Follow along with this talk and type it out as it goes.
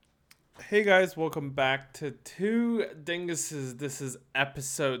Hey guys, welcome back to Two Dinguses. This is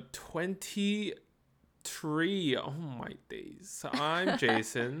episode 23. Oh my days. I'm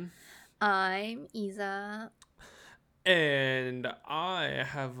Jason. I'm Isa. And I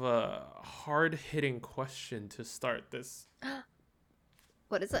have a hard-hitting question to start this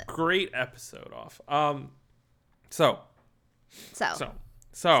What is it? great episode off. So, So. so,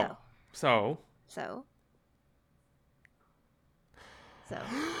 So. so, So. So.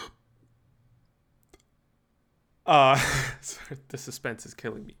 sorry, the suspense is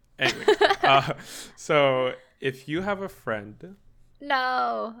killing me. Anyway, so if you have a friend.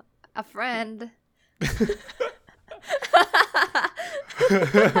 No. A friend.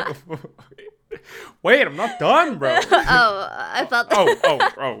 Wait, I'm not done, bro. Oh, I thought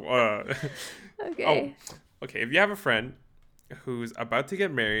that. Okay. Okay. If you have a friend who's about to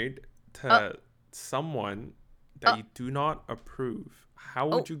get married to someone that you do not approve, how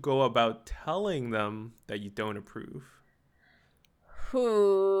would you go about telling them that you don't approve?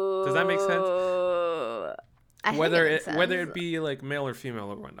 Does that make sense? Whether it be like male or female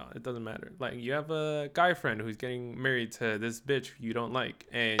or whatnot, it doesn't matter. Like you have a guy friend who's getting married to this bitch you don't like,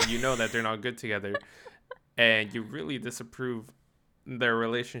 and you know that they're not good together, and you really disapprove their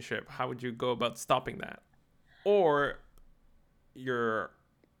relationship. How would you go about stopping that? Or your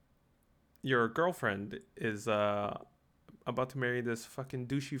girlfriend is about to marry this fucking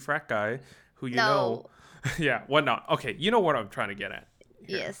douchey frat guy who you know, yeah, whatnot. Okay, you know what I'm trying to get at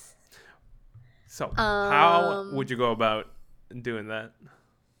here. Yes. So, how would you go about doing that?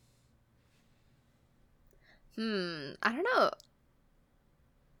 I don't know.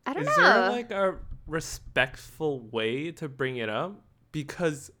 Is there like a respectful way to bring it up?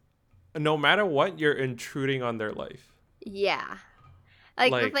 Because no matter what, you're intruding on their life. Yeah.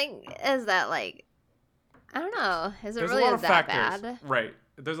 Like the thing is that, like, I don't know. Is it really that bad? Right.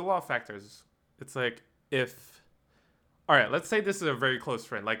 There's a lot of factors. It's like all right, let's say this is a very close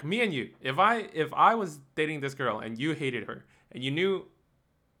friend, like me and you. If I was dating this girl and you hated her and you knew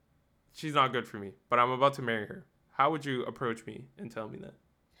she's not good for me, but I'm about to marry her, how would you approach me and tell me that?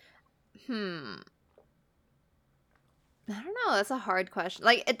 I don't know. That's a hard question.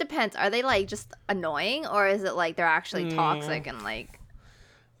 Like, it depends. Are they like just annoying, or is it like they're actually toxic and like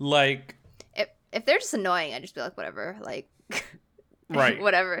if they're just annoying, I'd just be like, whatever, like, right,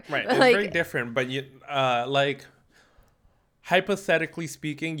 whatever. Right. But, it's like, very different, but you like. Hypothetically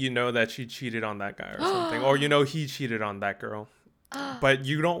speaking, you know that she cheated on that guy or something, or you know he cheated on that girl, but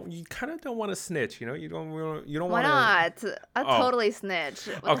you kind of don't want to snitch, you know. You don't want to. Why not? I'd totally snitch.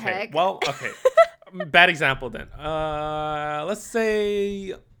 What the heck? Well, okay. Bad example then. Let's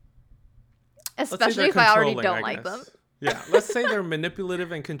say. Especially if I already don't like them. Yeah. Let's say they're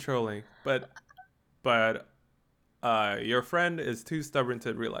manipulative and controlling, but your friend is too stubborn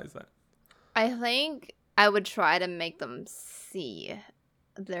to realize that. I think I would try to make them see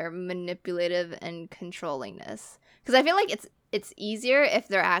their manipulative and controllingness, because I feel like it's easier if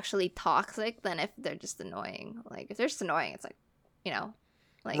they're actually toxic than if they're just annoying. Like, if they're just annoying, it's like, you know,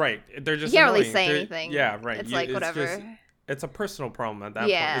 like, right, they're just you can't annoying. really say anything. Yeah, right. It's like whatever. It's a personal problem at that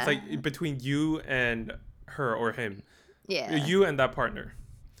point. It's like between you and her or him. Yeah. You and that partner.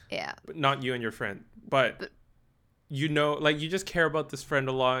 Yeah. But not you and your friend. But you know, like, you just care about this friend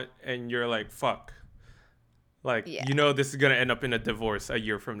a lot, and you're like, fuck. Like, you know this is going to end up in a divorce a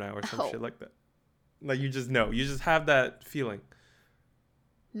year from now or some shit like that. Like, you just know. You just have that feeling.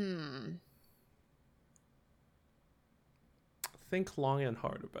 Think long and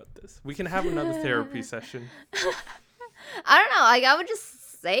hard about this. We can have another therapy session. I don't know. Like, I would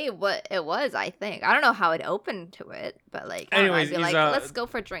just say what it was, I think. I don't know how it opened to it, but, like, anyways, I'd be like, let's go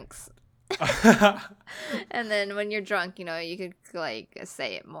for drinks. And then when you're drunk, you know, you could, like,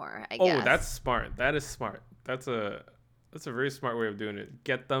 say it more, I guess. Oh, that's smart. That is smart. That's a very smart way of doing it.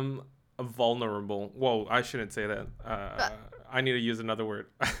 Get them vulnerable. Whoa, I shouldn't say that. I need to use another word.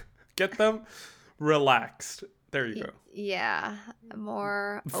 Get them relaxed. There you go. Yeah,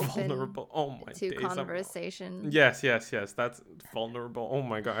 more vulnerable. Oh my to days. Conversation. Yes. That's vulnerable. Oh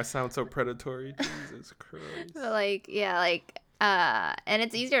my god, I sound so predatory. Jesus Christ. But, like, yeah, like, and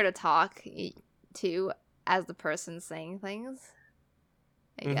it's easier to talk to as the person saying things,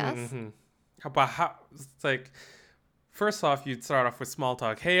 I guess. It's like, first off, you'd start off with small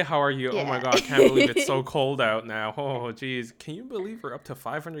talk. Hey, how are you? Yeah. Oh my god, I can't believe it's so cold out now. Oh geez, can you believe we're up to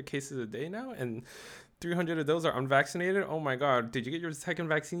 500 cases a day now, and 300 of those are unvaccinated? Oh my god, did you get your second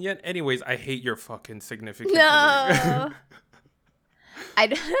vaccine yet? Anyways, I hate your fucking significant other.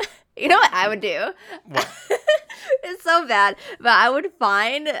 You know what I would do? What? It's so bad. But I would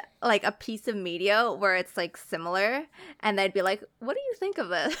find like a piece of media where it's like similar, and they'd be like, "What do you think of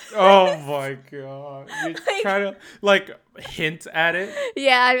this?" Oh my god! You Like- try to like hint at it.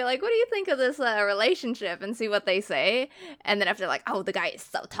 Yeah, I'd be like, "What do you think of this relationship?" and see what they say. And then if they're like, "Oh, the guy is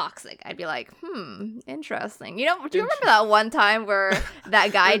so toxic," I'd be like, interesting. You know, do you remember that one time where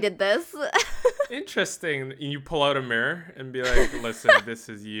that guy did this? Interesting. You pull out a mirror and be like, "Listen, this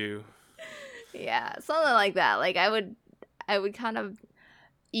is you." Yeah, something like that. Like I would kind of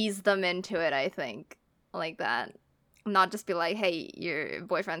ease them into it, I think, like that. Not just be like, "Hey, your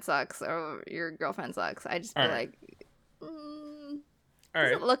boyfriend sucks" or "Your girlfriend sucks." I just be like, All does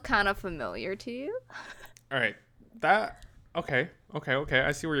right. it look kind of familiar to you? All right. That okay.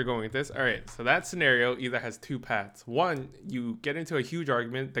 I see where you're going with this. All right. So that scenario either has two paths. One, you get into a huge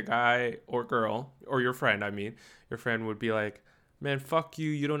argument. The guy or girl or your friend, your friend would be like, "Man, fuck you.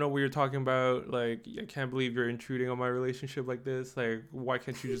 You don't know what you're talking about. Like, I can't believe you're intruding on my relationship like this. Like, why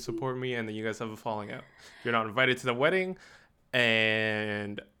can't you just support me?" And then you guys have a falling out. You're not invited to the wedding,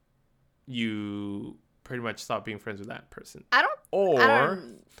 and you pretty much stop being friends with that person. Or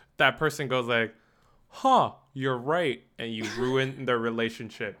that person goes like, "Huh, you're right," and you ruin their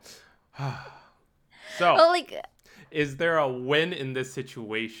relationship. So, Well, like, is there a win in this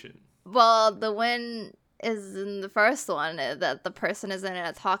situation? well, the win is in the first one that the person isn't in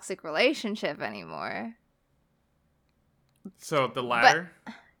a toxic relationship anymore. So the latter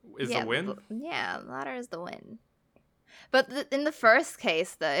is Yeah, the win? Yeah, the latter is the win. But in the first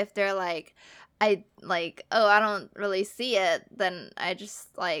case, though, if they're like, I don't really see it, then I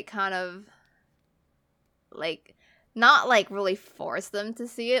just like kind of like not like really force them to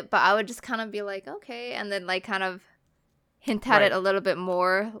see it, but I would just kind of be like, okay, and then like kind of hint at it a little bit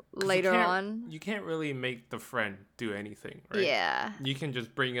more later on. You can't really make the friend do anything, right? Yeah. You can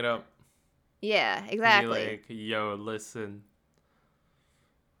just bring it up. Yeah, exactly. Be like, "Yo, listen,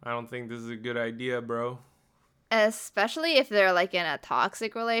 I don't think this is a good idea, bro." Especially if they're like in a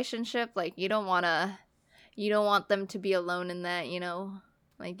toxic relationship, like you don't want them to be alone in that, you know?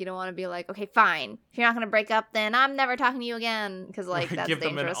 Like you don't want to be like, "Okay, fine. If you're not going to break up, then I'm never talking to you again," because like that's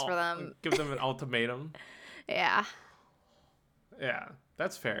dangerous for them. Give them an ultimatum. Yeah. Yeah,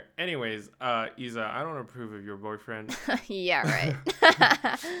 that's fair. Anyways, Isa, I don't approve of your boyfriend. Yeah, right.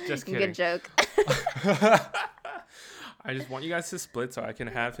 Just kidding. Good joke. I just want you guys to split so I can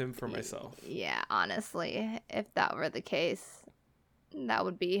have him for myself. Yeah, honestly, if that were the case, that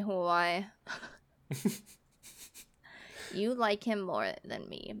would be why. You like him more than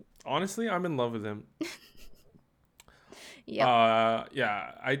me. Honestly, I'm in love with him. Yep.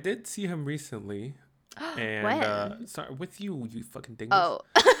 Yeah, I did see him recently. And when? Sorry, with you fucking dingus. Oh.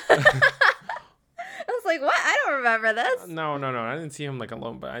 I was like, what? I don't remember this. No. I didn't see him like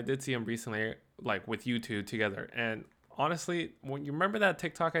alone, but I did see him recently, like with you two together. And honestly, when you remember that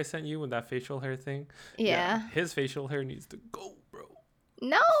TikTok I sent you with that facial hair thing? Yeah. His facial hair needs to go, bro.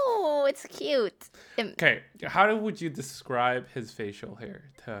 No, it's cute. Okay, how would you describe his facial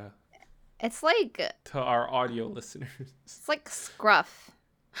hair to our audio listeners? It's like scruff.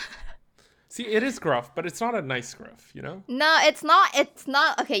 See, it is gruff, but it's not a nice gruff, you know? No, it's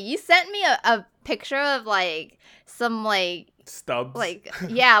not. Okay, you sent me a picture of like some like stubs, like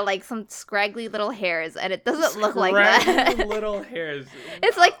like some scraggly little hairs, and it doesn't look like that. Little hairs.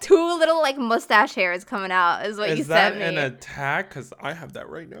 It's like two little like mustache hairs coming out. Is what you sent me. Is that an attack? Because I have that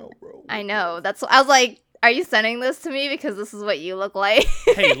right now, bro. I know. That's. I was like, are you sending this to me because this is what you look like?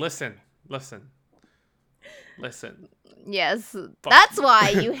 Hey, listen. Yes, that's why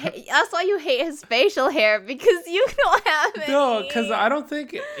you hate. That's why you hate his facial hair, because you don't have any. No, because I don't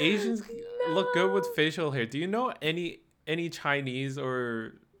think Asians look good with facial hair. Do you know any Chinese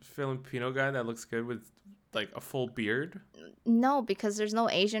or Filipino guy that looks good with like a full beard? No, because there's no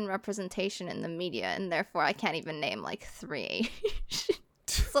Asian representation in the media, and therefore I can't even name like 3 Asian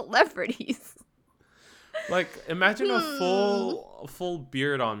celebrities. Like, imagine a full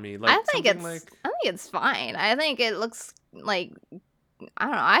beard on me. Like, I think it's fine. I think it looks like, I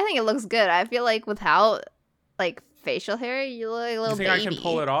don't know. I think it looks good. I feel like without like facial hair, you look like a little baby. You think I can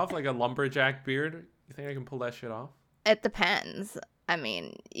pull it off like a lumberjack beard? You think I can pull that shit off? It depends. I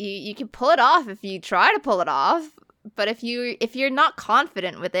mean, you can pull it off if you try to pull it off, but if you're not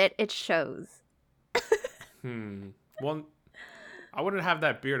confident with it, it shows. Well, I wouldn't have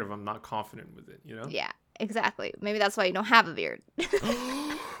that beard if I'm not confident with it, you know? Yeah, exactly. Maybe that's why you don't have a beard.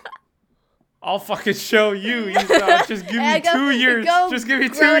 I'll fucking show you. Just give me 2 years. Just give me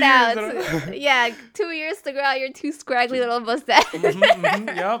 2 years. Yeah, 2 years to grow out your 2 scraggly little mustaches.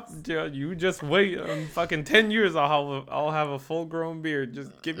 Yep. You just wait. In fucking 10 years, I'll have a full grown beard.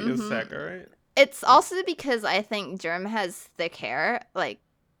 Just give me a sec, all right? It's also because I think Germ has thick hair. Like,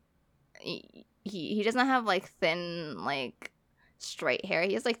 he doesn't have, like, thin, like, straight hair.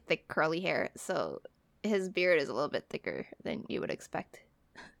 He has, like, thick curly hair. So his beard is a little bit thicker than you would expect.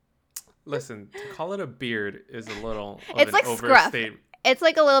 Listen, to call it a beard is a little of it's an like overstatement. Scruff. It's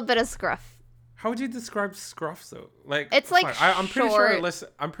like a little bit of scruff. How would you describe scruff though? Like, it's like I'm pretty short. sure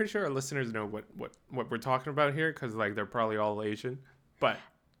I'm pretty sure our listeners know what we're talking about here, because like they're probably all Asian. But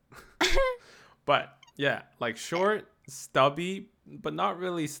but yeah, like short, stubby, but not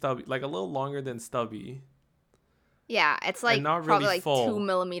really stubby. Like a little longer than stubby. Yeah, it's like not probably really like full. 2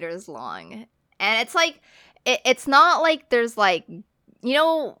 millimeters long, and it's like it's not like there's like, you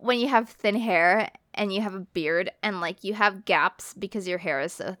know, when you have thin hair and you have a beard and like you have gaps because your hair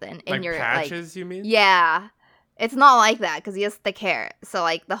is so thin and Like your patches, you mean? Yeah, it's not like that because he has thick hair. So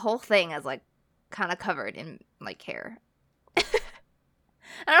like the whole thing is like kind of covered in like hair. I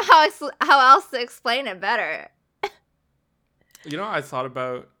don't know how else to explain it better. You know, I thought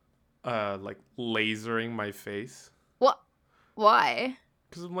about like lasering my face. What? Why?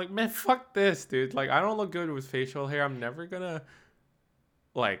 Because I'm like, man, fuck this, dude. Like, I don't look good with facial hair. I'm never gonna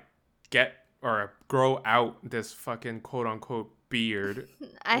like get or grow out this fucking quote unquote beard.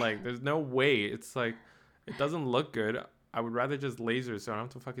 Like, there's no way. It's like, it doesn't look good. I would rather just laser so I don't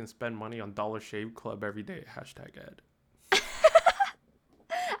have to fucking spend money on Dollar Shave Club every day. #ad.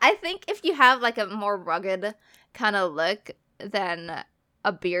 I think if you have like a more rugged kind of look, then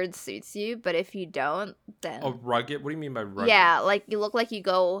a beard suits you. But if you don't, then rugged? What do you mean by rugged? Yeah, like you look like you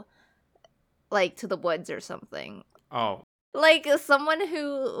go like to the woods or something. Oh. Like someone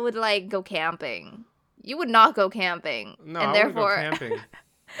who would like go camping. You would not go camping. No, and I therefore wouldn't go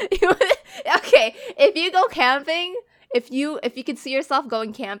camping. Okay, if you go camping, if you could see yourself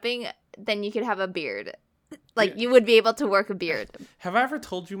going camping, then you could have a beard. Like, you would be able to work a beard. Have I ever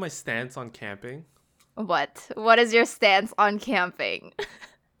told you my stance on camping? What? What is your stance on camping?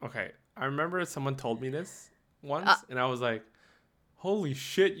 Okay, I remember someone told me this once, and I was like, holy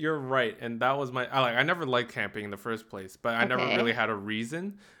shit, you're right. And that was I never liked camping in the first place, but I never really had a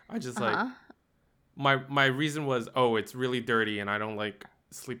reason. I just like, my reason was, oh, it's really dirty and I don't like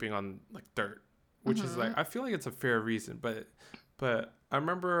sleeping on like dirt, which is like, I feel like it's a fair reason. But I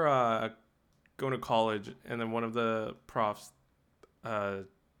remember going to college, and then one of the profs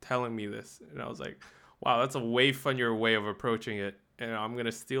telling me this, and I was like, wow, that's a way funnier way of approaching it, and I'm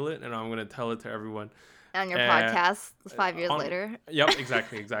gonna steal it and I'm gonna tell it to everyone on your podcast 5 years later. Yep,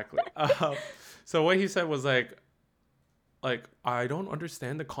 exactly. So what he said was like I don't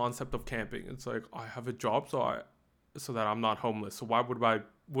understand the concept of camping. It's like, I have a job so that I'm not homeless, so why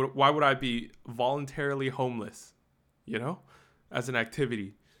would I be voluntarily homeless, you know, as an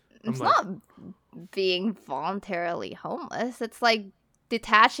activity? It's not being voluntarily homeless. It's like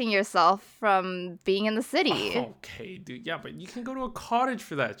detaching yourself from being in the city. Okay, dude. Yeah, but you can go to a cottage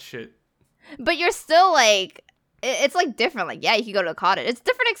for that shit. But you're still like, it's like different. Like, yeah, you can go to a cottage. It's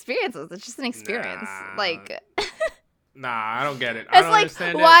different experiences. It's just an experience. Nah, I don't get it. I don't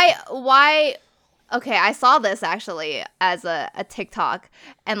understand it. Why? Okay, I saw this actually as a TikTok,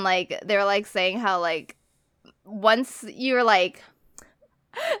 and like they were like saying how like once you're like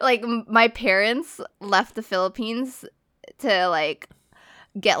my parents left the Philippines to like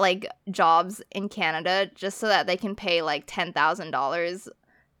get like jobs in Canada just so that they can pay like $10,000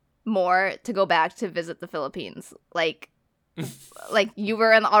 more to go back to visit the Philippines. Like you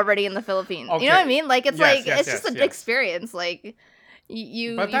were already in the Philippines. Okay. You know what I mean? Like it's it's just an experience. Like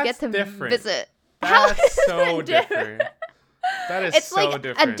you get to visit. That's so different. That is so different.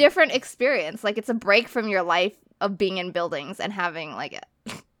 It's like a different experience. Like it's a break from your life of being in buildings and having like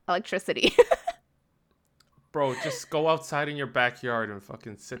electricity. Bro, just go outside in your backyard and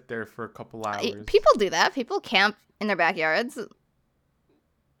fucking sit there for a couple hours. People do that. People camp in their backyards.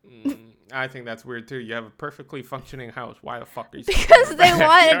 I think that's weird too. You have a perfectly functioning house. Why the fuck are you? Because they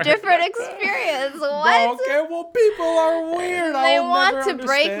want a different experience. What? Bro, okay, well, people are weird. They want to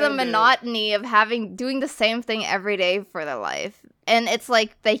break the monotony of doing the same thing every day for their life, and it's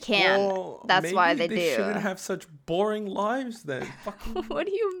like they can. Well, that's why they do. They shouldn't have such boring lives then. What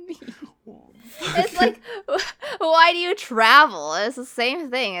do you mean? It's like, why do you travel? It's the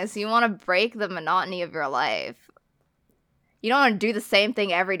same thing as you want to break the monotony of your life. You don't want to do the same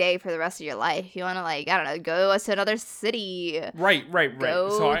thing every day for the rest of your life. You want to, like, I don't know, go to another city. Right.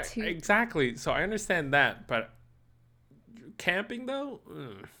 Exactly. So I understand that, but camping though?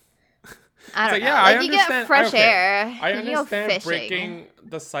 I don't know. Yeah, like, I understand. You get fresh air. I understand breaking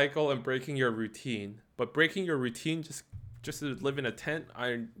the cycle and breaking your routine, but breaking your routine just to live in a tent,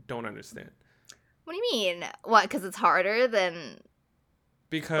 I don't understand. What do you mean? What? Because it's harder than...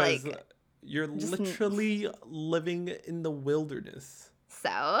 Because... You're literally living in the wilderness.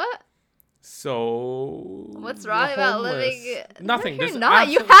 So what's wrong about living? Nothing. No, you're not.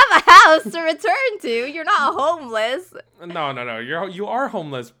 You have a house to return to. You're not homeless. No. You are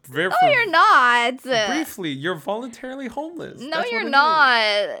homeless. No, you're not. Briefly, you're voluntarily homeless. No, you're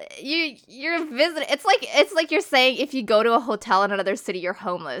not. You're visiting. It's like you're saying if you go to a hotel in another city, you're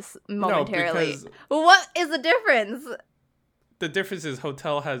homeless momentarily. No, because what is the difference? The difference is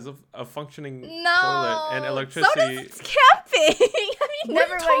hotel has a functioning toilet and electricity. So does camping. Have you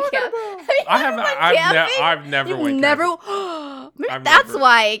never went camping? I've never went camping. That's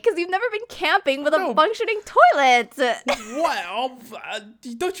why, because you've never been camping with a functioning toilet. What?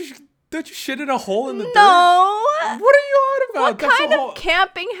 Don't you shit in a hole in the dirt? No. What are you on about? What kind of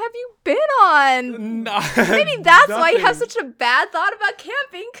camping have you been on? No, maybe that's why you have such a bad thought about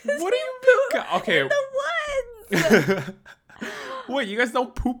camping. What do you mean? Okay. In the woods. Wait, you guys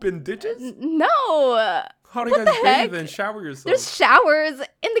don't poop in ditches? No. How do you guys bathe and shower yourself? There's showers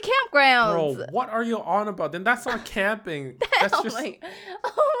in the campgrounds. Bro, what are you on about? Then that's not camping. That's oh my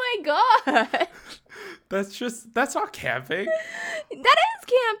god. That's not camping. That is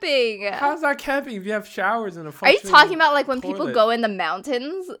camping. How's that camping if you have showers in a Are you talking about like when people go in the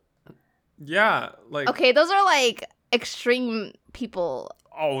mountains? Yeah, like okay, those are like extreme people.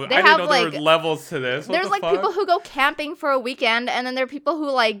 Oh, I didn't know there were levels to this. There's like people who go camping for a weekend, and then there are people who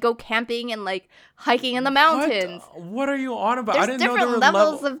like go camping and like hiking in the mountains. What are you on about? There's I didn't know there were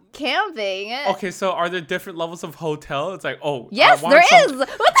levels of camping. Okay, so are there different levels of hotel? It's like, oh, yes, there is. What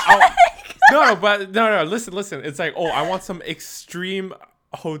the heck? No. Listen. It's like, oh, I want some extreme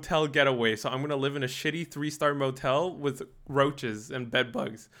hotel getaway, so I'm gonna live in a shitty 3-star motel with roaches and bed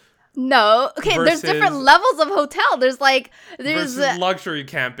bugs. No. Okay, there's different levels of hotel. There's versus luxury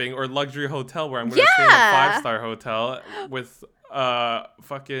camping or luxury hotel where I'm going to stay in a 5-star hotel with a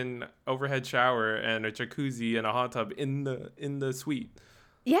fucking overhead shower and a jacuzzi and a hot tub in the suite.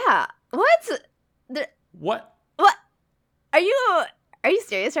 Yeah. What? What? Are you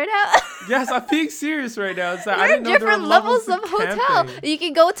serious right now? Yes, I'm being serious right now. There are different levels of hotel. You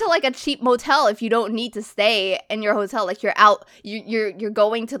can go to like a cheap motel if you don't need to stay in your hotel. Like you're out, you're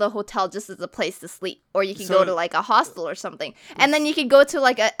going to the hotel just as a place to sleep, or you can go to like a hostel or something, and then you can go to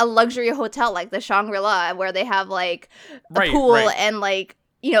like a luxury hotel like the Shangri-La where they have like a pool and like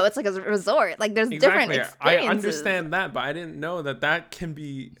it's like a resort. Like there's different experiences. I understand that, but I didn't know that can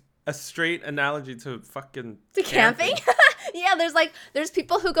be a straight analogy to fucking camping. Yeah, there's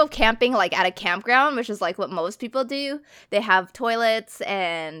people who go camping like at a campground, which is like what most people do. They have toilets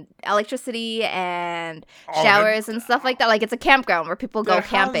and electricity and showers and stuff like that. Like it's a campground where people go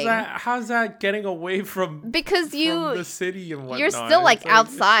camping. How's that getting away from from the city and whatnot? You're still like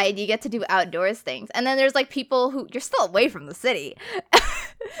outside. You get to do outdoors things. And then there's like people who you're still away from the city.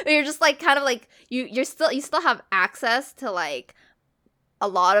 You're just like kind of like you still have access to like a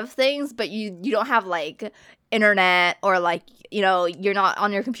lot of things, but you don't have like internet or like you're not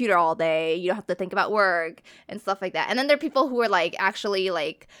on your computer all day. You don't have to think about work and stuff like that. And then there are people who are like actually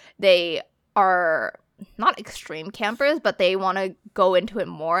like they are not extreme campers, but they want to go into it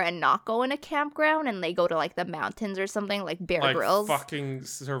more and not go in a campground, and they go to like the mountains or something like Bear Grylls. Fucking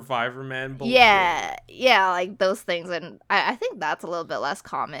Survivor Man bullshit. Yeah, like those things. And I think that's a little bit less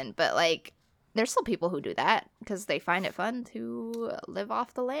common, but like there's still people who do that because they find it fun to live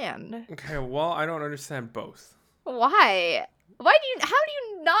off the land. Okay, well, I don't understand both. Why? How do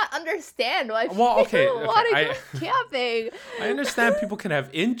you not understand why people want to go camping? I understand people can have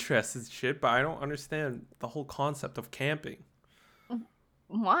interests and shit, but I don't understand the whole concept of camping.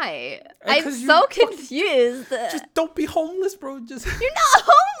 Why? I'm so confused. Just don't be homeless, bro. You're not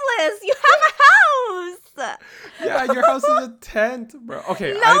homeless. You have a house. Yeah, your house is a tent, bro.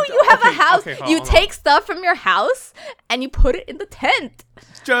 Okay. No, you have a house. You take stuff from your house and you put it in the tent.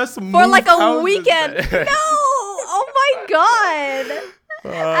 Just move for like a weekend. No. Oh my god.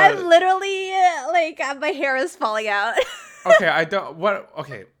 I'm literally like my hair is falling out. Okay,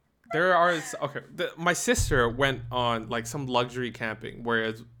 my sister went on like some luxury camping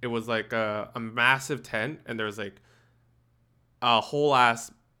where it was like a massive tent and there was like a whole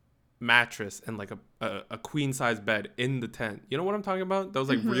ass mattress and like a queen size bed in the tent. You know what I'm talking about? That was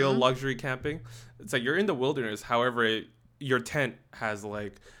like real luxury camping. It's like you're in the wilderness. However, your tent has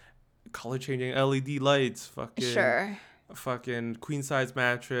like color changing LED lights, fucking queen size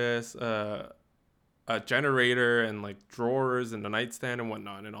mattress, a generator, and like drawers and a nightstand and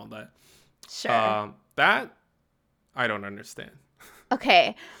whatnot and all that. Sure. That I don't understand.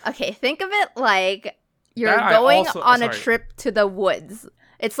 Okay. Think of it like you're going on a trip to the woods.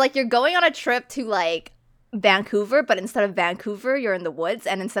 It's like you're going on a trip to like Vancouver, but instead of Vancouver, you're in the woods,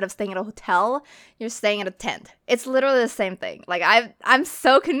 and instead of staying at a hotel, you're staying at a tent. It's literally the same thing. Like I'm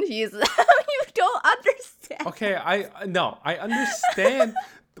so confused. You don't understand. Okay, I understand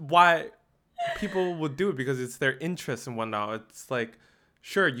why people would do it because it's their interest and whatnot. It's like,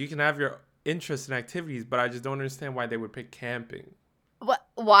 sure, you can have your interests and activities, but I just don't understand why they would pick camping. What?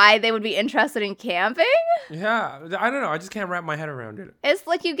 Why they would be interested in camping? Yeah, I don't know. I just can't wrap my head around it. It's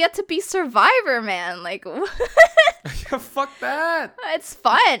like you get to be Survivor, man. Like, what? Yeah, fuck that. It's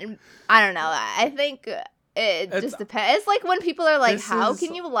fun. I don't know. I think it just depends. It's like when people are like, "How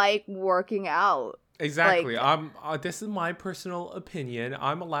can you like working out?" Exactly. Like, this is my personal opinion.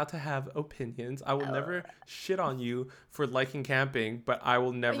 I'm allowed to have opinions. I will never shit on you for liking camping, but I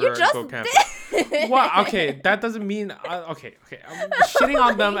will never go camping. Well, okay, that doesn't mean okay. I'm shitting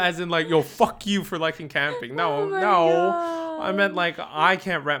on them as in like, yo, fuck you for liking camping. No, God. I meant like I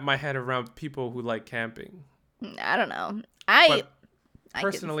can't wrap my head around people who like camping. I don't know.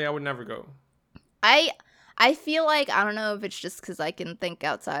 Personally, I would never go. I feel like, I don't know if it's just because I can think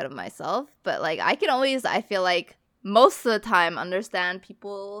outside of myself, but like I feel like most of the time understand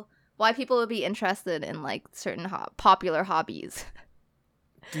why people would be interested in like certain popular hobbies.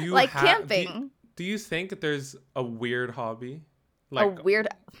 Like camping. Do you think there's a weird hobby? Like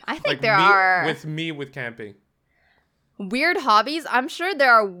I think like there are. With camping. Weird hobbies? I'm sure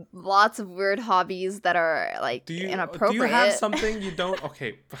there are lots of weird hobbies that are like inappropriate. Do you have something you don't?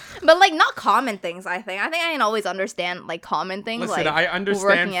 Okay. But like not common things, I think. I can always understand like common things. Listen, like I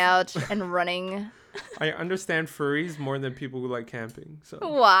understand working out and running. I understand furries more than people who like camping. So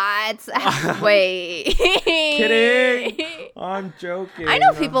what? Wait. Kidding. I'm joking. I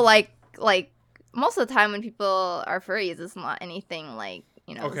know people like most of the time when people are furries, it's not anything like,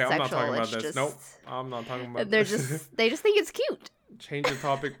 okay, sexual. I'm not talking about this. Just, nope, I'm not talking about they this. They just think it's cute. Change the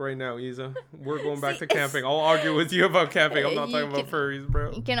topic right now, Isa. We're going back to camping. I'll argue with you about camping. I'm not talking about furries,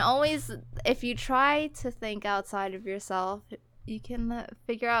 bro. You can always, if you try to think outside of yourself, you can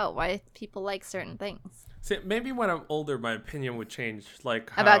figure out why people like certain things. See, maybe when I'm older, my opinion would change.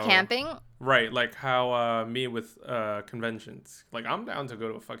 Like about camping? Right, like how me with conventions. Like, I'm down to go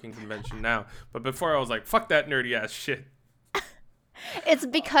to a fucking convention now. But before I was like, fuck that nerdy ass shit. It's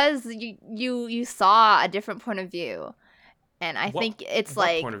because you saw a different point of view. And I think it's what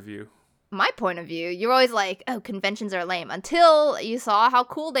like... point of view? My point of view. You're always like, oh, conventions are lame. Until you saw how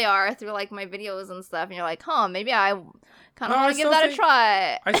cool they are through like my videos and stuff. And you're like, huh, maybe I kind of want to give that a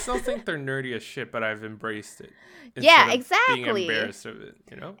try. I still think they're nerdy as shit, but I've embraced it. Yeah, exactly. Being embarrassed of it,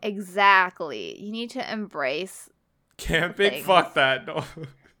 Exactly. You need to embrace camping. Things. Fuck that. No.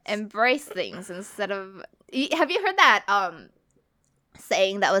 Embrace things instead of... Have you heard that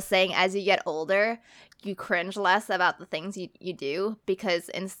saying that was saying as you get older, you cringe less about the things you do, because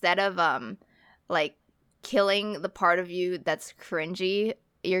instead of like killing the part of you that's cringy,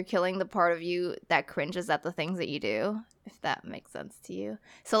 you're killing the part of you that cringes at the things that you do, if that makes sense to you.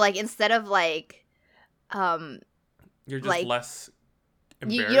 So like instead of like you're just like, less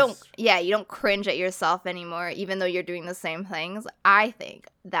embarrassed. You don't cringe at yourself anymore, even though you're doing the same things. I think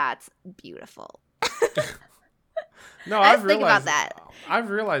that's beautiful. No, I've realized that. I've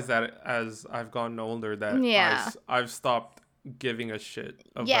realized that as I've gotten older that I've stopped giving a shit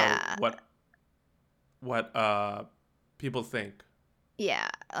about what people think. Yeah,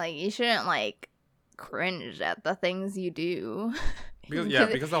 like you shouldn't like cringe at the things you do.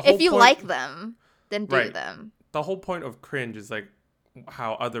 Because the whole if you like them, then do them. The whole point of cringe is like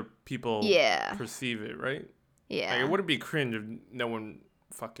how other people perceive it, right? Yeah. Like, it wouldn't be cringe if no one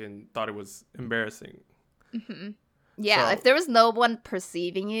fucking thought it was embarrassing. Mm-hmm. Yeah, if there was no one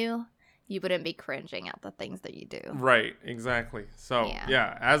perceiving you, you wouldn't be cringing at the things that you do. Right, exactly. So,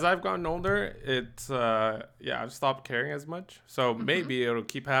 as I've gotten older, it's, I've stopped caring as much. So maybe it'll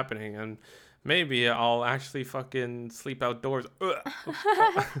keep happening, and maybe I'll actually fucking sleep outdoors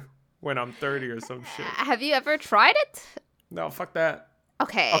when I'm 30 or some shit. Have you ever tried it? No, fuck that.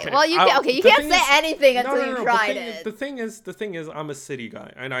 Okay. Well, you can't say anything until you tried it. The thing is, I'm a city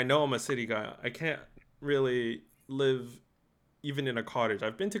guy, and I know I'm a city guy. I can't really live even in a cottage.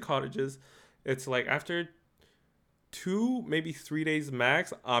 I've been to cottages. It's like after 2, maybe 3 days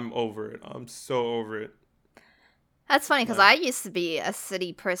max, I'm over it. I'm so over it. That's funny because I used to be a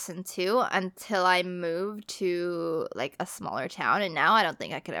city person too until I moved to like a smaller town, and now I don't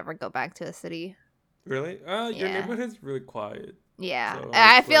think I could ever go back to a city. Really? Your neighborhood's really quiet. Yeah, so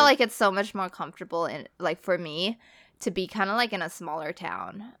I feel like it's so much more comfortable in like for me to be kind of like in a smaller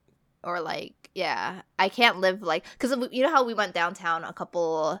town. Or like, I can't live like, because you know how we went downtown a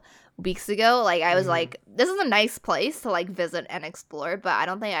couple weeks ago. Like, I was like, this is a nice place to like visit and explore, but I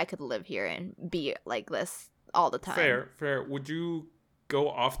don't think I could live here and be like this all the time. Fair. Would you go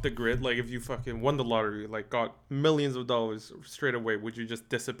off the grid? Like, if you fucking won the lottery, like got millions of dollars straight away, would you just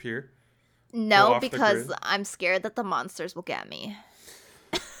disappear? No, because I'm scared that the monsters will get me.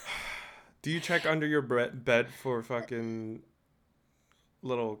 Do you check under your bed for fucking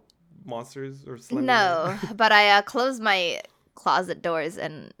little monsters or Slender? No, but I close my closet doors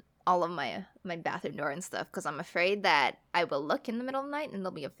and all of my bathroom door and stuff because I'm afraid that I will look in the middle of the night and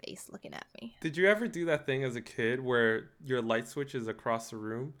there'll be a face looking at me. Did you ever do that thing as a kid where your light switch is across the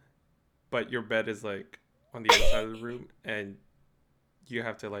room, but your bed is like on the other side of the room and you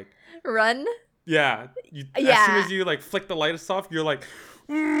have to like run? Yeah. As soon as you like flick the lights off, you're like,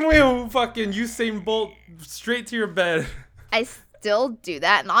 fucking Usain Bolt straight to your bed. I still do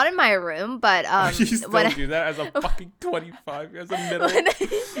that, not in my room, but you still do that as a fucking 25, as a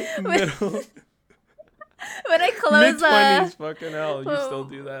middle. When I close mid-20s, fucking hell, you still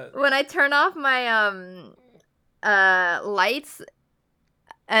do that. When I turn off my lights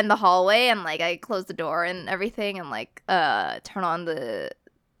in the hallway and like I close the door and everything and like turn on the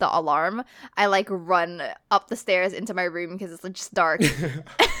alarm, I like run up the stairs into my room because it's just dark.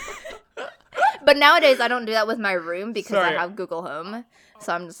 But nowadays I don't do that with my room because I have Google Home,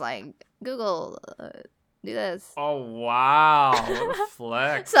 so I'm just like, Google, do this. Oh wow, what a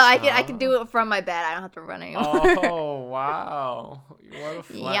flex! So I can do it from my bed. I don't have to run anymore. Oh wow, what a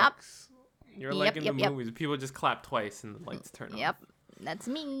flex! Yep. You're like in the movies. People just clap twice and the lights turn on. Yep, that's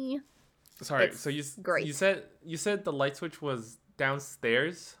me. Sorry, it's so you said the light switch was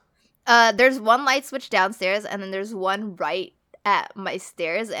downstairs? There's one light switch downstairs, and then there's one right at my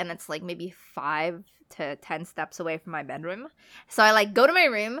stairs, and it's like maybe 5 to 10 steps away from my bedroom. So I like go to my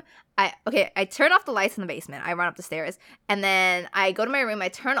room. I turn off the lights in the basement. I run up the stairs, and then I go to my room. I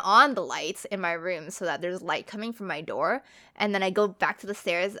turn on the lights in my room so that there's light coming from my door, and then I go back to the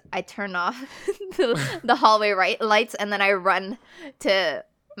stairs. I turn off the hallway lights, and then I run to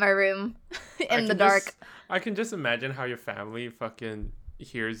my room in the dark. I can just imagine how your family fucking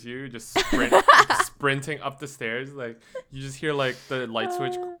hears you just sprinting up the stairs. Like, you just hear like the light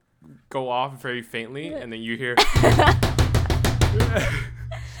switch go off very faintly, and then you hear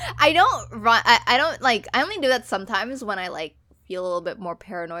I don't run. I don't like. I only do that sometimes when I like feel a little bit more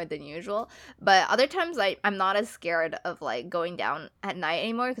paranoid than usual. But other times I'm not as scared of like going down at night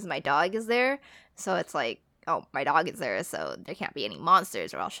anymore because my dog is there. So it's like, oh, my dog is there, so there can't be any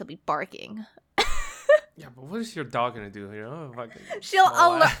monsters or else she'll be barking. Yeah, but what is your dog gonna do? You know, she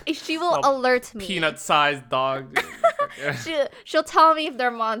will alert me. Peanut-sized dog. She'll tell me if they're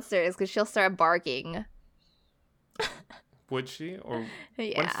monsters because she'll start barking. Would she? Or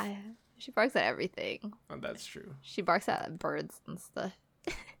yeah, she barks at everything. Oh, that's true. She barks at birds and stuff.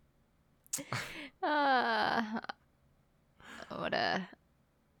 I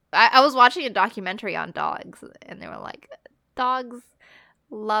was watching a documentary on dogs, and they were like, dogs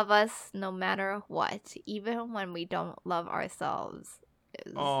love us no matter what, even when we don't love ourselves.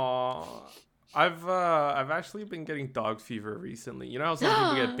 Oh, I've actually been getting dog fever recently. You know how some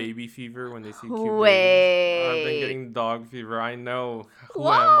people get baby fever when they see cute babies? I've been getting dog fever. I know. Who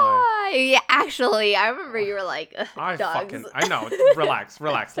am I? Yeah, actually, I remember you were like, dogs. I know. Relax.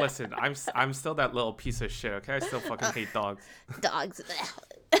 Listen, I'm still that little piece of shit. Okay, I still fucking hate dogs. Dogs.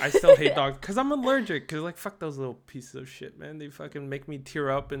 I still hate dogs because I'm allergic. Because like, fuck those little pieces of shit, man. They fucking make me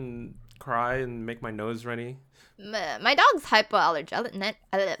tear up and cry and make my nose runny. My dog's hypoallergenic.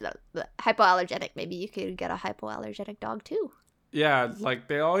 Maybe you could get a hypoallergenic dog too. Yeah, like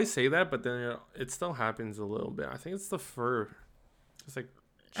they always say that, but then it still happens a little bit. I think it's the fur. It's like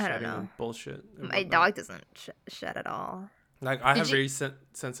shedding and bullshit. My dog doesn't shed at all. Like I have very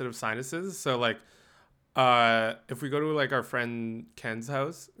sensitive sinuses, so like if we go to like our friend Ken's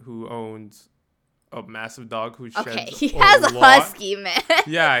house, who owns a massive dog who sheds he has a husky, man.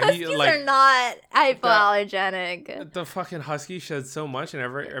 Yeah, Huskies are not hypoallergenic. The fucking husky sheds so much, and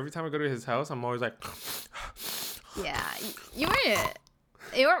every time I go to his house, I'm always like, yeah, you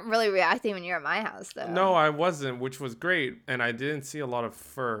weren't really reacting when you were at my house, though. No, I wasn't, which was great, and I didn't see a lot of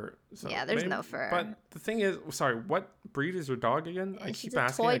fur. So yeah, there's no fur. But the thing is, sorry, what breed is your dog again? I keep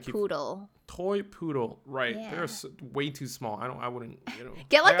asking. Toy poodle. Toy poodle, right? Yeah. They're way too small. I wouldn't,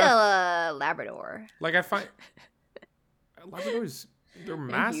 Get like a Labrador. Like I find Labradors, they're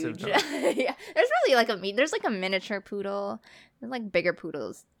massive. Yeah, there's really there's like a miniature poodle. There's like bigger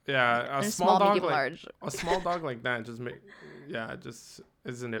poodles. Yeah, a small dog, large. A small dog like that just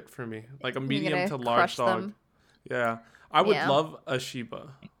isn't it for me. Like a medium to large dog. Them. Yeah, I would love a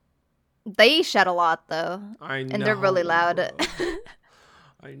Shiba. They shed a lot though. I know. And they're really loud.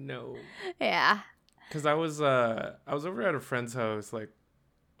 I know. Yeah. Because I was over at a friend's house like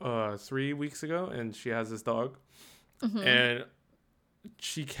 3 weeks ago, and she has this dog, and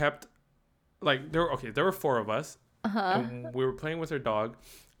she kept like there were four of us, and we were playing with her dog,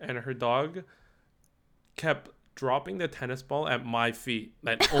 and her dog kept dropping the tennis ball at my feet,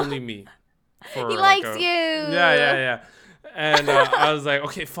 like only me. He likes you. Yeah. And I was like,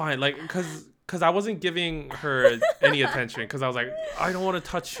 okay, fine, like because I wasn't giving her any attention, because I was like, I don't want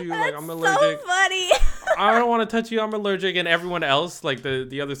to touch you, like I'm allergic. So funny. I don't want to touch you, I'm allergic. And everyone else, like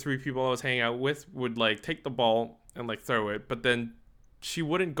the other three people I was hanging out with, would like take the ball and like throw it, but then she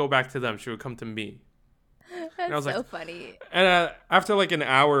wouldn't go back to them. She would come to me. That's so funny. And after like an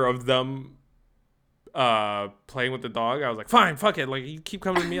hour of them playing with the dog, I was like, fine, fuck it, like you keep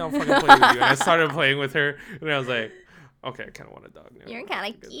coming to me, I'll fucking play with you. And I started playing with her, and I was like, okay, I kind of want a dog now. You're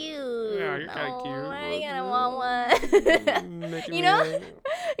kind of cute. Yeah, you're kind of cute. I kind of want one. You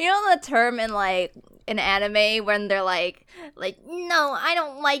know the term in anime when they're like no, I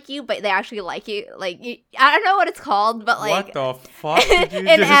don't like you, but they actually like you. Like I don't know what it's called, but like what the fuck did you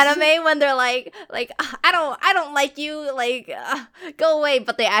in anime when they're like I don't like you, like go away,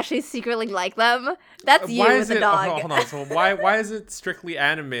 but they actually secretly like them. That's you with the dog. Hold on. So why is it strictly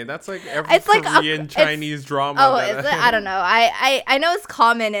anime? That's like every Korean Chinese drama. Oh, is it? I don't know. I know it's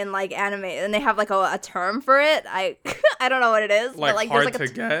common in like anime, and they have like a term for it. I don't know what it is. Like, but, like hard there's, like,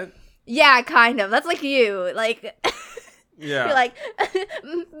 to get. Yeah, kind of. That's like you. Like yeah. You're like,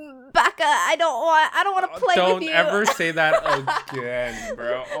 Baka, I don't want to play with you. Don't ever say that again,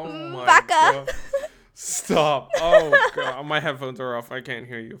 bro. Oh my Baka. God. Stop. Oh God. My headphones are off. I can't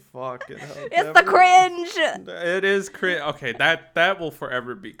hear you. Fuck it. It's the cringe. It is cringe. Okay, that will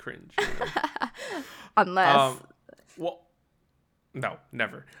forever be cringe. You know? Unless. Well, no,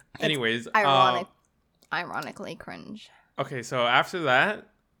 never. Anyways. Ironically cringe. Okay, so after that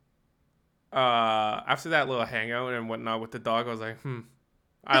little hangout and whatnot with the dog, I was like,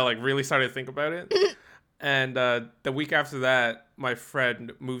 I like really started to think about it. And the week after that, my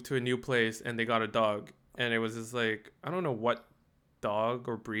friend moved to a new place and they got a dog. And it was just like, I don't know what dog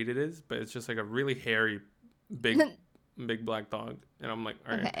or breed it is, but it's just like a really hairy, big black dog. And I'm like,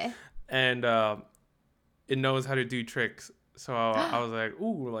 all right. Okay. And it knows how to do tricks. So I was like,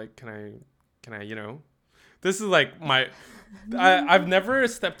 ooh, like, can I, you know? This is like I've never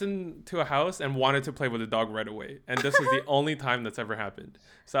stepped into a house and wanted to play with a dog right away. And this is the only time that's ever happened.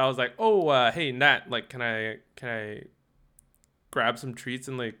 So I was like, oh, hey, Nat, like, can I grab some treats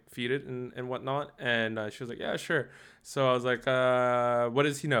and like feed it and whatnot? And she was like, yeah, sure. So I was like, what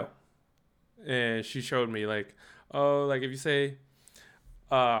does he know? And she showed me like, oh, like if you say,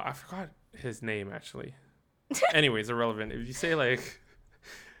 I forgot his name actually. Anyways, irrelevant. If you say like,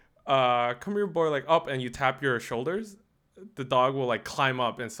 come here, boy, like up, and you tap your shoulders, the dog will like climb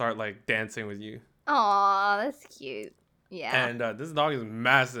up and start like dancing with you. Aw, that's cute. Yeah. And this dog is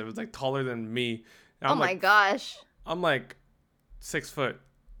massive. It's like taller than me. Oh my gosh. I'm like 6 foot.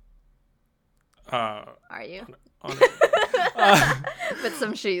 Are you? With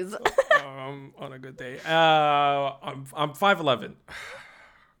some shoes. On a good day. I'm 5'11".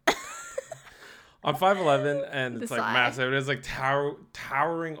 I'm 5'11", and it's like massive. It's like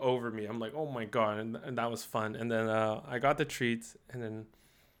towering over me. I'm like, oh my God. And that was fun. And then I got the treats, and then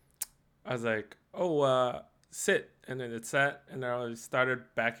I was like, oh, sit. And then it sat, and then I started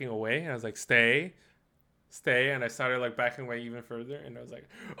backing away. I was like, stay. And I started like backing away even further. And I was like,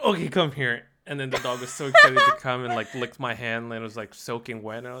 okay, come here. And then the dog was so excited to come and like licked my hand, and it was like soaking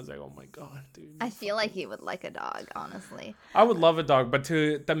wet. And I was like, oh my God, dude. I feel like you would like a dog, honestly. I would love a dog, but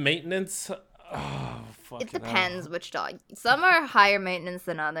to the maintenance... Oh, it depends which dog. Some are higher maintenance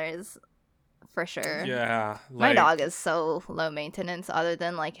than others, for sure. Yeah. My dog is so low maintenance other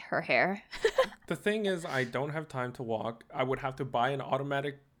than like her hair. The thing is, I don't have time to walk. I would have to buy an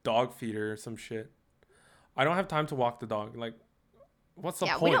automatic dog feeder or some shit. I don't have time to walk the dog. Like, what's the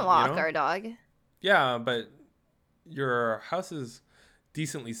point? Yeah, we don't walk our dog. Yeah, but your house is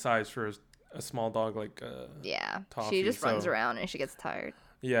decently sized for a small dog like yeah, Toffee, she just runs around and she gets tired.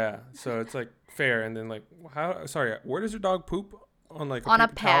 Yeah, so it's like fair. And then like, where does your dog poop? On like a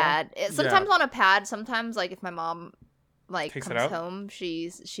pad. Sometimes on a pad. Sometimes like if my mom like comes home,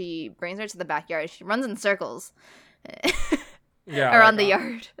 she brings her to the backyard. She runs in circles. Yeah, around the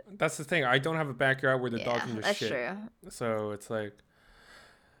yard. That's the thing. I don't have a backyard where the dog can just shit. That's true. So it's like,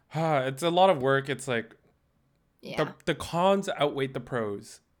 it's a lot of work. It's like, the cons outweigh the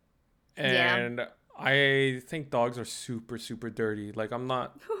pros, and I think dogs are super, super dirty. Like I'm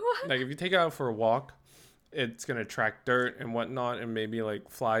not like if you take it out for a walk, it's gonna attract dirt and whatnot, and maybe like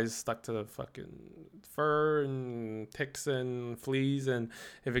flies stuck to the fucking fur and ticks and fleas, and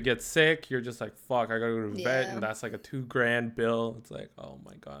if it gets sick, you're just like, fuck, I gotta go to the vet, and that's like a $2,000 bill. It's like, oh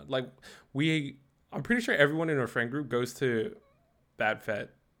my god. Like I'm pretty sure everyone in our friend group goes to that vet,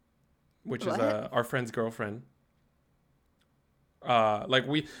 which is our friend's girlfriend. Like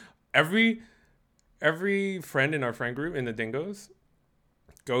every friend in our friend group in the Dingoes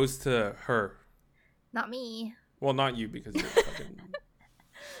goes to her. Not me. Well, not you, because you're fucking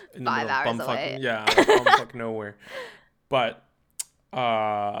in the 5 middle hours of away. Like bumfuck nowhere. But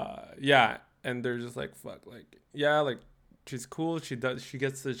yeah, and they're just like, fuck, like, yeah, like, she's cool, she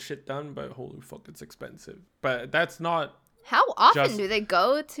gets the shit done, but holy fuck, it's expensive. But that's not. How often do they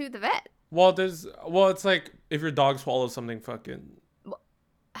go to the vet? Well, it's like if your dog swallows something fucking.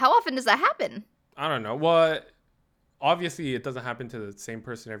 How often does that happen? I don't know. Well, obviously it doesn't happen to the same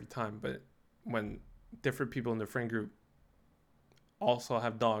person every time, but when different people in the friend group also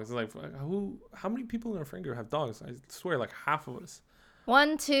have dogs, like how many people in our friend group have dogs? I swear, like half of us.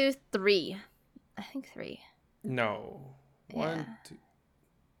 1, 2, 3. I think 3. No. Yeah. 1, 2.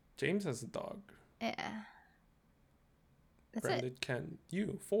 James has a dog. Yeah. That's Brandon, it. Ken,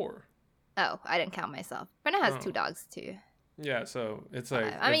 you 4. Oh, I didn't count myself. Brenda has 2 dogs too. Yeah, so it's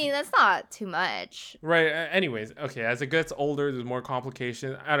like. I mean, that's not too much. Right. Anyways, okay. As it gets older, there's more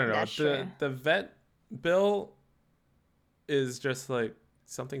complications. I don't know. That's true. The vet bill is just like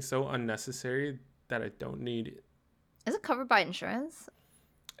something so unnecessary that I don't need it. Is it covered by insurance?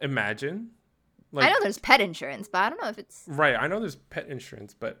 Imagine. Like, I know there's pet insurance, but I don't know if it's. Right. I know there's pet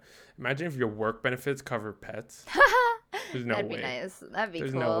insurance, but imagine if your work benefits cover pets. There's no way. That'd be nice. That'd be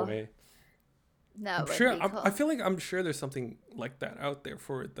there's cool. no way. No, I'm sure. I feel like I'm sure there's something like that out there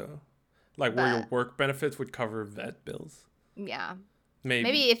for it though, like where your work benefits would cover vet bills. Yeah.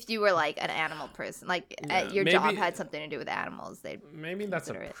 Maybe if you were like an animal person, like your job had something to do with animals, they'd. Maybe that's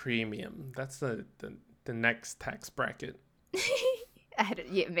a premium. That's the next tax bracket.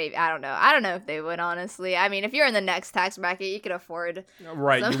 Maybe I don't know. I don't know if they would, honestly. I mean, if you're in the next tax bracket, you can afford.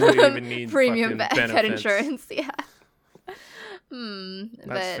 Right. You wouldn't even need premium pet insurance. Yeah.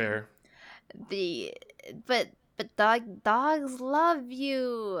 That's fair. But dogs love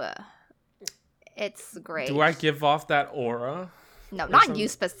you. It's great. Do I give off that aura? No, not you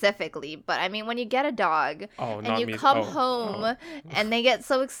specifically, but I mean when you get a dog and you come home and they get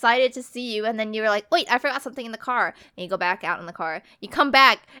so excited to see you, and then you're like, wait, I forgot something in the car, and you go back out in the car. You come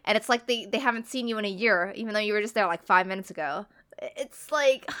back and it's like they haven't seen you in a year, even though you were just there like 5 minutes ago. It's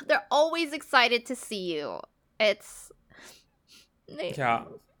like they're always excited to see you. Yeah.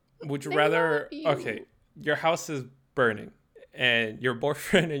 Would you rather? Okay, your house is burning, and your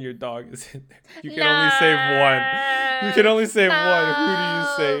boyfriend and your dog is in there. You can only save one. You can only save one. Who do you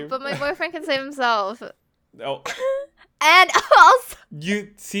save? But my boyfriend can save himself. Oh. And also.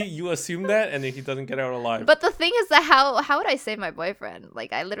 You assume that, and then he doesn't get out alive. But the thing is that how would I save my boyfriend?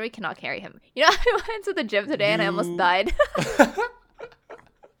 Like I literally cannot carry him. You know, I went to the gym today and I almost died.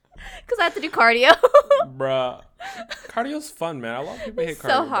 Because I have to do cardio. Bruh. Cardio's fun, man. A lot of people hate cardio.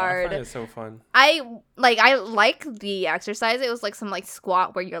 So hard. I find it so fun. I like the exercise. It was like some like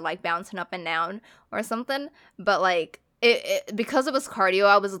squat where you're like bouncing up and down or something. But like it because it was cardio,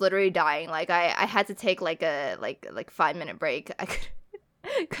 I was literally dying. Like I had to take like a 5-minute break. I could,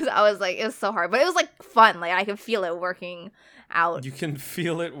 because I was like, it was so hard, but it was like fun. Like I could feel it working out. You can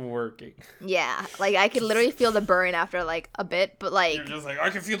feel it working. Yeah, like I could literally feel the burn after like a bit, but like you're just like, I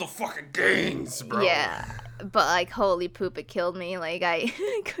can feel the fucking gains, bro. Yeah, but like holy poop, it killed me. Like I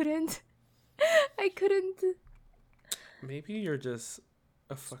couldn't. Maybe you're just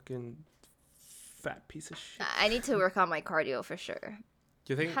a fucking fat piece of shit. I need to work on my cardio for sure.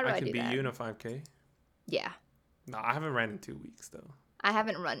 Do you think I can beat you in a 5K? Yeah. No, I haven't ran in 2 weeks though. I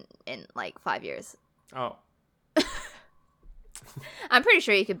haven't run in like 5 years. Oh. I'm pretty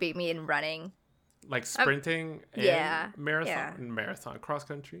sure you could beat me in running. Like sprinting and marathon, cross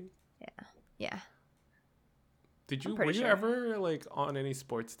country? Yeah. Were you ever like on any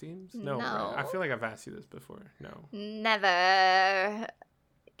sports teams? No. Right? I feel like I've asked you this before. No. Never.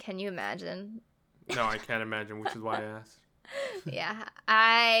 Can you imagine? No, I can't imagine, which is why I asked. Yeah,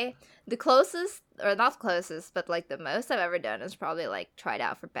 the closest, or not closest, but like the most I've ever done is probably like tried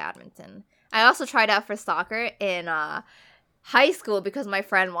out for badminton. I also tried out for soccer in high school because my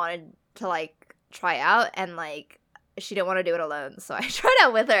friend wanted to like try out, and like she didn't want to do it alone, so I tried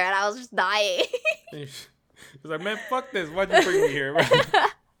out with her, and I was just dying. She's like, man, fuck this. Why'd you bring me here? I was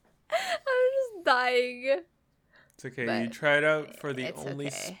just dying. It's okay. But you tried out for the only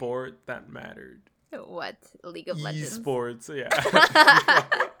sport that mattered. What? League of Legends? Esports, yeah.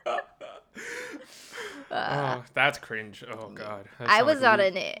 cringe. Oh god. I was on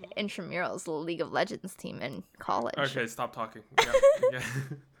an intramurals League of Legends team in college. Okay, stop talking. Yeah. Yeah.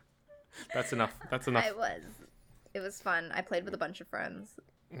 That's enough. I was. It was fun. I played with a bunch of friends.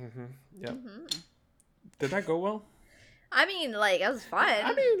 Mm-hmm. Yeah. Mm-hmm. Did that go well? I mean, like, it was fun.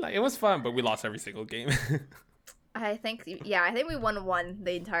 I mean, like, it was fun, but we lost every single game. I think we won one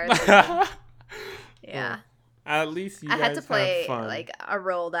the entire thing. Yeah. Well, at least I had to play like a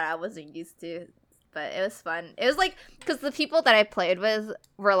role that I wasn't used to, but it was fun. It was like because the people that I played with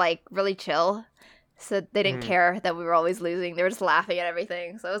were like really chill, so they didn't care that we were always losing. They were just laughing at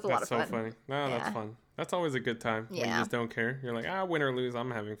everything, so it was a lot of fun. That's so funny. No, yeah. That's fun. That's always a good time. Yeah. When you just don't care. You're like, win or lose,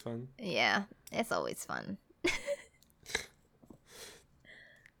 I'm having fun. Yeah, it's always fun.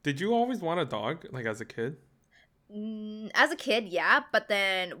 Did you always want a dog, like as a kid? As a kid, yeah, but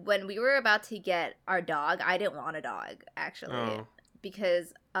then when we were about to get our dog, I didn't want a dog, actually,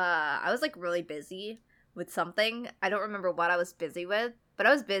 because I was, like, really busy with something. I don't remember what I was busy with, but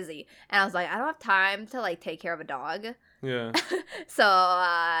I was busy, and I was like, I don't have time to, like, take care of a dog. Yeah. So,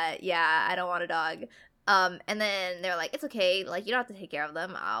 yeah, I don't want a dog. And then they're like, it's okay, like, you don't have to take care of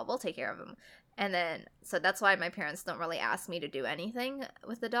them, we'll take care of them. And then, so that's why my parents don't really ask me to do anything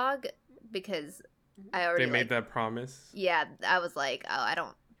with the dog, because I already made that promise. Yeah, I was like, I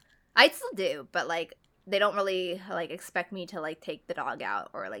still do, but like they don't really like expect me to like take the dog out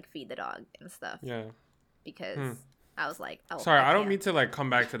or like feed the dog and stuff. Yeah. Because I was like, sorry, I don't mean to like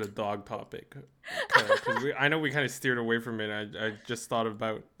come back to the dog topic. Cause I know we kind of steered away from it. I just thought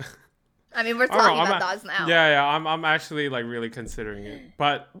about. I mean, we're talking about dogs now. Yeah, I'm actually like really considering it,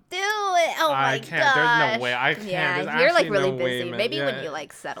 but do it. Oh my I can't. Gosh. There's no way. I can't. Yeah, you're like really busy. Maybe when you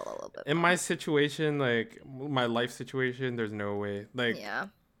like settle a little bit. In my situation, like my life situation, there's no way. Like, yeah,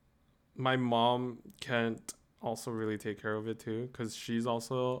 my mom can't also really take care of it too, because she's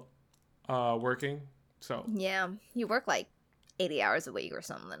also working. So yeah, you work like 80 hours a week or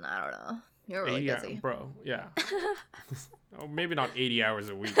something. I don't know. You're really busy, bro. Yeah. Oh, maybe not 80 hours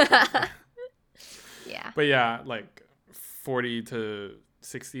a week. Yeah. But yeah, like 40 to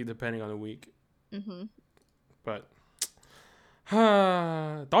 60 depending on the week. Mm-hmm. But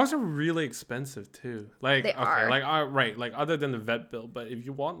dogs are really expensive too. Like they are. Like right, like other than the vet bill, but if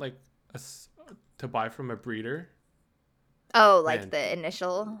you want like to buy from a breeder. Oh, like the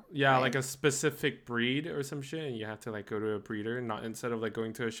initial. Yeah, right? Like a specific breed or some shit, and you have to like go to a breeder, not instead of like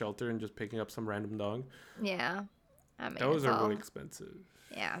going to a shelter and just picking up some random dog. Yeah. I mean, those are really expensive.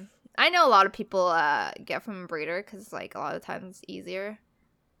 Yeah. I know a lot of people get from a breeder because, like, a lot of times it's easier.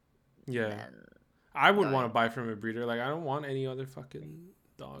 Yeah. I would want to buy from a breeder. Like, I don't want any other fucking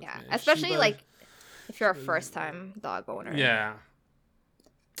dogs. Yeah. Man. Especially, like, if you're a first-time dog owner. Yeah.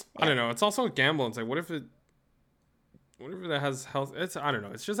 I don't know. It's also a gamble. It's like, what if it has health? I don't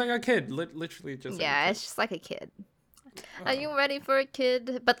know. It's just like a kid. Literally just like a kid. It's just like a kid. Are you ready for a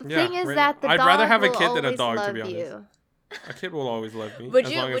kid? But the thing is that the I'd dog rather have a will kid than a dog, love to be honest. You. A kid will always love me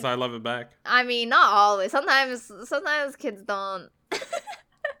as long as I love it back. I mean, not always. Sometimes kids don't.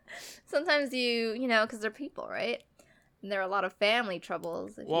 Sometimes you know, because they're people, right? And there are a lot of family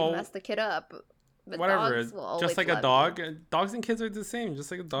troubles if you mess the kid up. But whatever. Dogs will always just like a love dog. you. Dogs and kids are the same.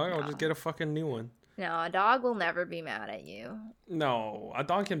 Just like a dog, I'll just get a fucking new one. No, a dog will never be mad at you. No, a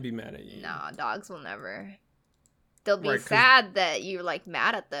dog can be mad at you. No, dogs will never. They'll be sad that you're like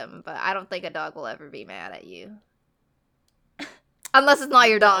mad at them, but I don't think a dog will ever be mad at you. Unless it's not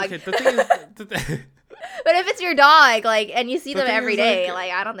your dog. Okay, the thing is, but if it's your dog, like, and you see them every day,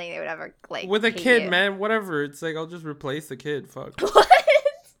 like, I don't think they would ever like. With a kid, man, whatever. It's like I'll just replace the kid. Fuck. What?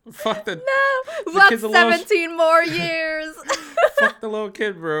 Fuck the. No. Fuck 17 more years. Fuck the little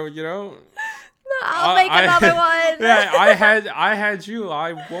kid, bro. You know. I'll make another one. Yeah, I had you.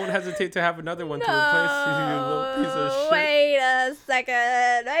 I won't hesitate to have another one to replace you, you little piece of shit. Wait a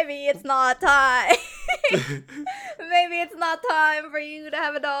second. Maybe it's not time. Maybe it's not time for you to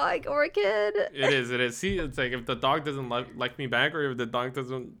have a dog or a kid. It is. See, it's like if the dog doesn't like me back, or if the dog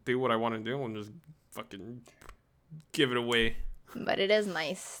doesn't do what I want to do, I'll just fucking give it away. But it is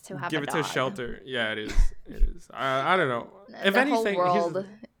nice to have give a dog. Give it to a shelter. Yeah, it is. It is. I don't know. If anything, whole world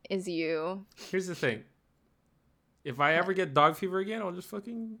is you. Here's the thing. If I ever get dog fever again, I'll just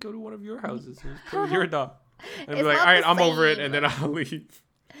fucking go to one of your houses and play with your dog. And be like, all right, I'm over it, and then I'll leave.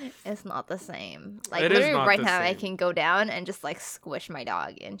 It's not the same. Like, literally right now, I can go down and just, like, squish my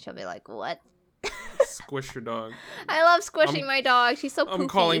dog, and she'll be like, what? Squish your dog. I love squishing my dog. She's so poofy. I'm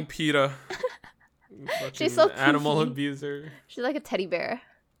calling PETA. She's so poofy. Animal abuser. She's like a teddy bear.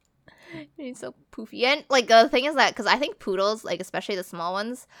 She's so poofy. And, like, the thing is that, because I think poodles, like, especially the small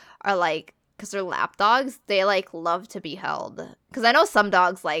ones, are, like, because they're lap dogs, they, like, love to be held. Because I know some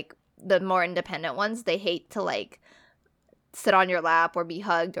dogs, like, the more independent ones, they hate to, like, sit on your lap or be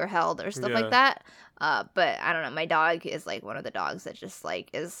hugged or held or stuff like that. But I don't know. My dog is like one of the dogs that just like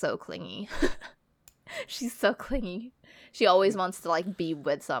is so clingy. She's so clingy. She always wants to like be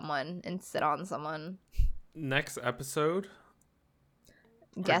with someone and sit on someone. Next episode,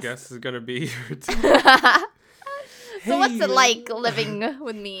 I guess is gonna be. So what's it like living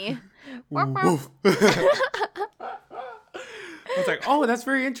with me? I was like, oh, that's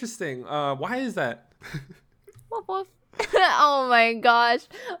very interesting. Why is that? Oh my gosh.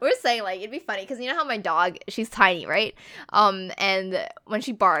 We're saying like it'd be funny because you know how my dog, she's tiny, right? And when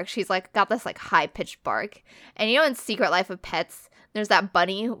she barks, she's like got this like high pitched bark. And you know in Secret Life of Pets, there's that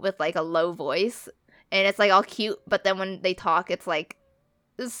bunny with like a low voice, and it's like all cute, but then when they talk, it's like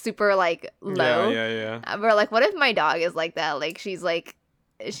super like low. Yeah. We're like, what if my dog is like that? Like she's like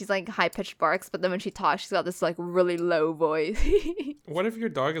high pitched barks, but then when she talks, she's got this like really low voice. What if your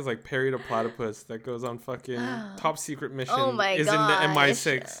dog is like Perry the Platypus that goes on fucking top secret mission? Oh my is gosh. in the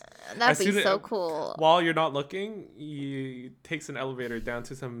MI6. That'd be so cool. While you're not looking, he takes an elevator down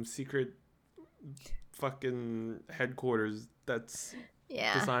to some secret fucking headquarters that's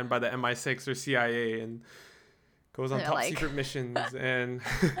designed by the MI6 or CIA and goes on top secret missions and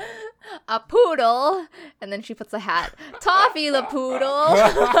a poodle, and then she puts a hat. Toffee the poodle.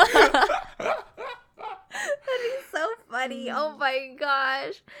 That'd be so funny. Oh my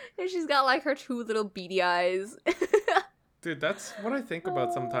gosh. And she's got like her 2 little beady eyes. Dude, that's what I think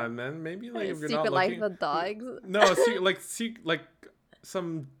about sometimes, man. Maybe like if you're Secret not looking. Life of Dogs. No, like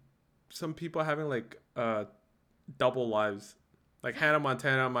some people having like double lives, like Hannah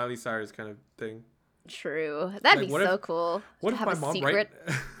Montana, Miley Cyrus kind of thing. True. That'd be so cool. What if my mom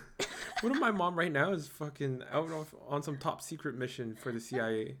what if my mom right now is fucking out on some top secret mission for the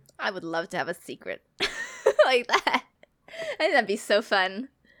CIA? I would love to have a secret like that. I think that'd be so fun.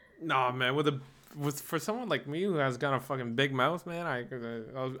 Nah, man, for someone like me who has got a fucking big mouth, man,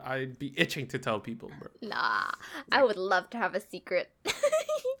 I'd be itching to tell people, bro. Nah, I would love to have a secret.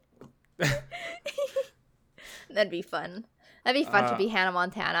 That'd be fun. That'd be fun to be Hannah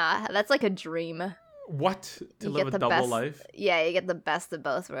Montana. That's like a dream. What? To live a double life? Yeah, you get the best of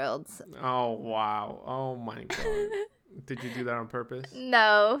both worlds. Oh, wow. Oh, my God. Did you do that on purpose?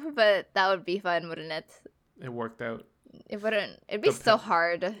 No, but that would be fun, wouldn't it? It worked out. It wouldn't. It'd be so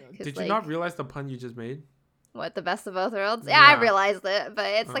hard. Did you not realize the pun you just made? What, the best of both worlds? Yeah, I realized it, but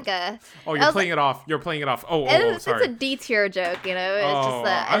it's like a... Oh, you're playing it off. You're playing it off. Oh, sorry. It's a D-tier joke, you know? It's just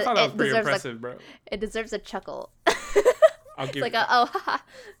I thought that was pretty impressive, bro. It deserves a chuckle. I'll give it's like haha.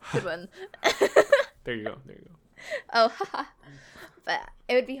 Good one. There you go. Oh, haha. But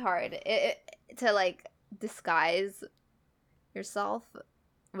it would be hard to, like, disguise yourself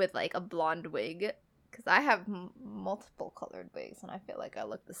with, like, a blonde wig. Because I have multiple colored wigs, and I feel like I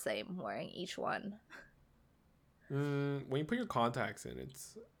look the same wearing each one. When you put your contacts in,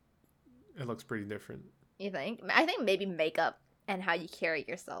 it looks pretty different. You think? I think maybe makeup and how you carry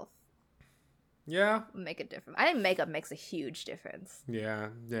yourself. Yeah. Make a difference. I think makeup makes a huge difference. Yeah.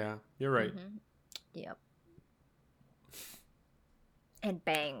 You're right. Mm-hmm. Yep. And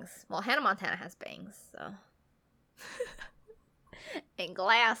bangs. Well, Hannah Montana has bangs, so. And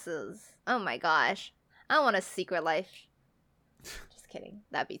glasses. Oh my gosh. I want a secret life. Just kidding.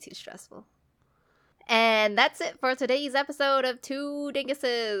 That'd be too stressful. And that's it for today's episode of Two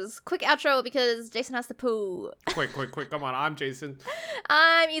Dinguses. Quick outro because Jason has to poo. Quick. Come on. I'm Jason.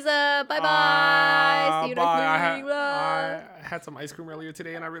 I'm Isa. Bye-bye. See you next week. I had some ice cream earlier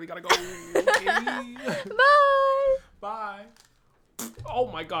today and I really gotta go. Bye. Bye.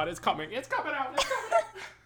 Oh my God. It's coming out.